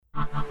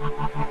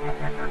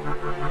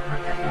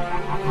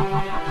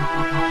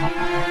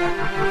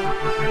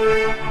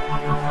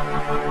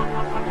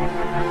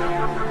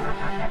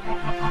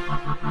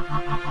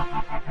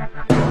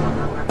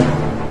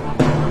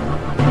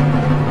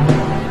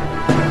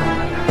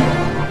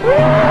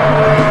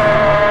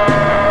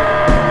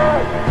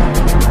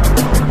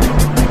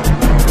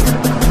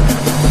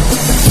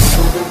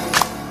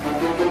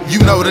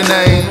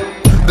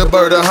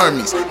murder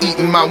Hermes,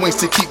 eating my wings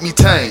to keep me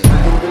tame.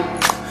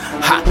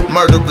 Hot,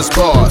 murderous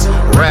bars,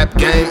 rap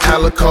game,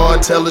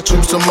 Alucard, tell the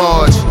truth to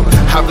Marge.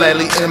 I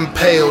gladly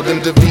impaled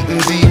them, defeat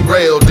and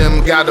derailed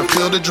them. Gotta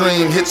feel the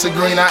dream, hits of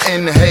green, I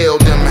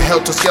inhaled them.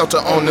 Helter skelter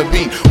on the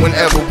beat,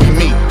 whenever we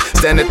meet.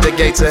 Stand at the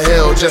gates of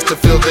hell just to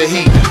feel the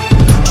heat.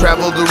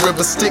 Travel the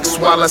river Styx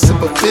while I sip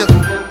a fifth.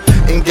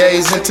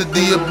 Engage into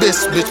the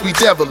abyss, bitch, we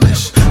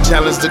devilish.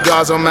 Challenge the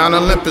gods on Mount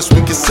Olympus,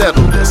 we can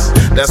settle this.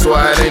 That's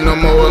why it ain't no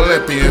more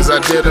Olympians, I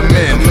did them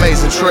in.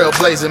 Amazing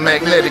trailblazing,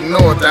 magnetic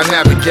north, I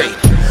navigate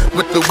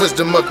with the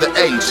wisdom of the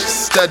ages.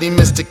 Study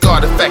mystic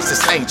artifacts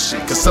that's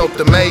ancient. Consult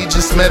the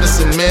mages,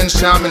 medicine men,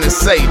 shaman and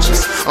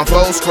sages.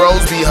 Unfold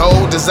scrolls,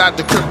 behold as I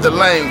decrypt the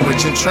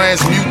language and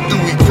transmute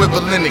through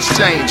equivalent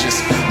exchanges.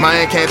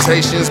 My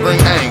incantations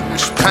bring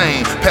anguish,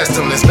 pain,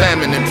 pestilence,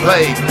 famine and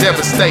plague,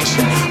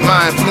 devastation.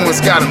 My influence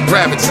got them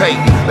gravitate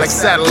like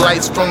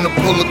satellites from the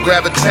pull of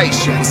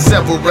gravitation, with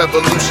several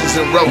revolutions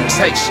and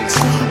rotations.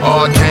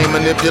 Arcane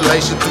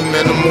manipulation through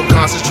minimal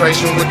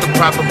concentration with the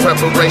proper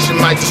preparation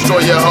might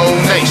destroy your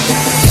whole nation.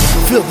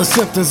 Feel the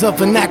symptoms of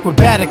an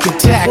acrobatic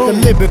attack, a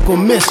lyrical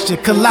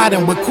mischief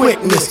colliding with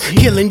quickness,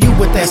 killing you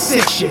with that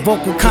sick shit.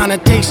 Vocal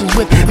connotations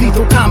with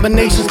lethal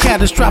combinations,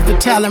 catastrophic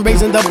talent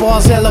raising the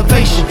bar's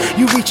elevation.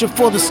 You reaching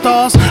for the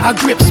stars, I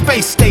grip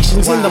space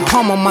stations in the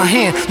palm of my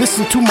hand.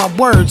 Listen to my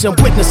words and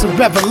witness a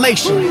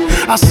revelation.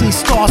 I see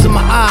stars in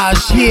my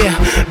eyes, yeah,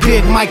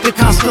 Big Mike the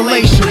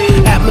constellation.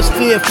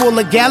 Atmosphere full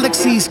of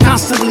galaxies,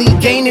 constantly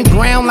gaining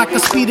ground like a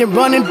speeding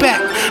running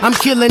back. I'm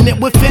killing it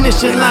with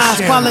finishing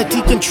lines,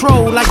 quality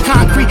control like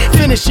concrete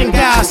finishing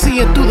guys,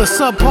 seeing through the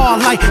subpar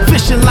like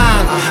fishing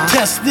line.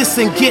 Test this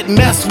and get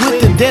messed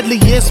with the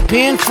deadliest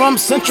pen from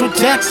Central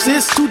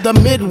Texas to the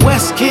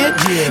Midwest, kid.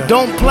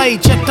 Don't play,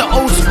 check the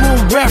old school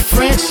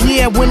reference,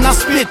 yeah, when I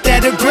spit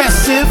that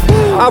aggressive.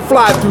 I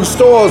fly through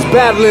stores,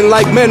 battling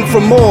like men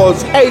from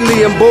Moors.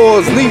 Alien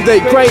boars leave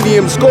their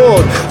cranium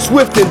scored.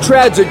 Swift and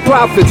tragic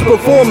prophets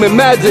performing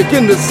magic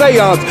in the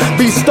seance.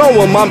 Bestow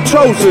 'em, I'm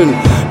chosen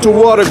to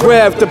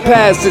autograph the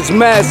past, it's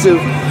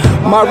massive.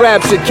 My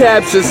raps are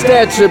captured,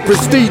 stature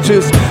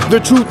prestigious. The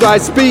truth I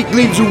speak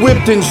leaves you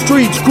whipped in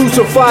streets,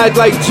 crucified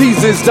like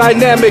Jesus.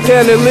 Dynamic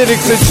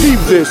analytics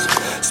achieve this.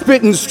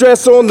 Spitting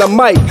stress on the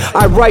mic,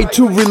 I write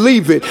to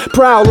relieve it.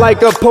 Proud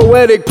like a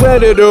poetic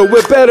predator,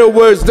 with better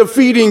words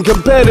defeating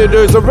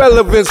competitors.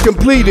 Irrelevance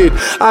completed,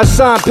 I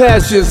shine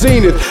past your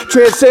zenith.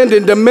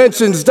 Transcending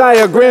dimensions,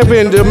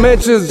 diagramming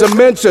dimensions,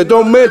 dementia,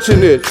 don't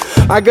mention it.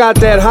 I got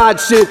that hot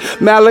shit,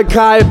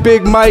 Malachi,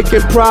 Big Mike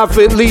and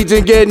Prophet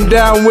Legion getting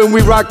down when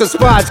we rock the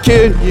spots,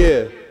 kid.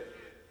 Yeah.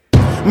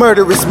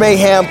 Murderous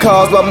mayhem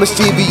caused by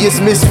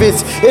mischievous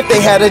misfits. If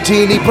they had a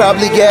genie,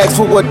 probably asked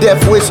for a death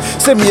wish.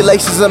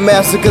 Simulations of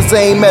massacres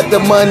aim at the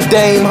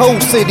mundane. Whole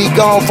city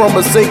gone from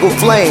a single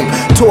flame.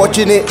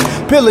 Torching it,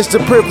 pillage the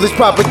privilege,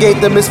 propagate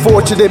the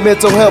misfortune. And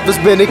mental health has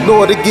been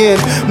ignored again.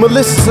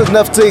 Malicious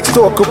enough to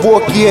extort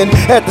Kevorkian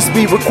at the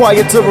speed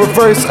required to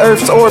reverse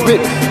Earth's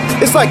orbit.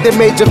 It's like they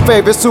made your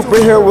favorite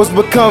superheroes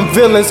become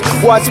villains.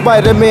 Watch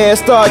Spider-Man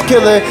start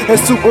killing and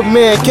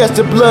Superman catch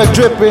the blood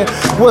dripping.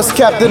 What's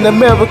Captain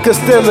America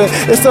stealing?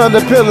 It's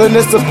underpilling,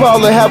 it's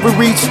appalling. Have we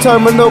reached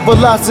terminal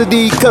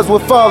velocity? Cause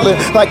we're falling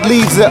like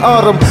leaves in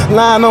autumn.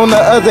 Line on the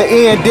other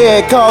end,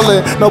 dead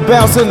calling. No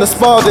bounce in the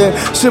Spalding.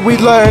 Should we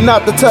learn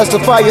not to touch the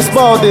fire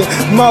Spalding?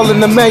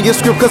 Mauling the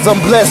manuscript cause I'm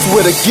blessed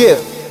with a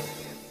gift.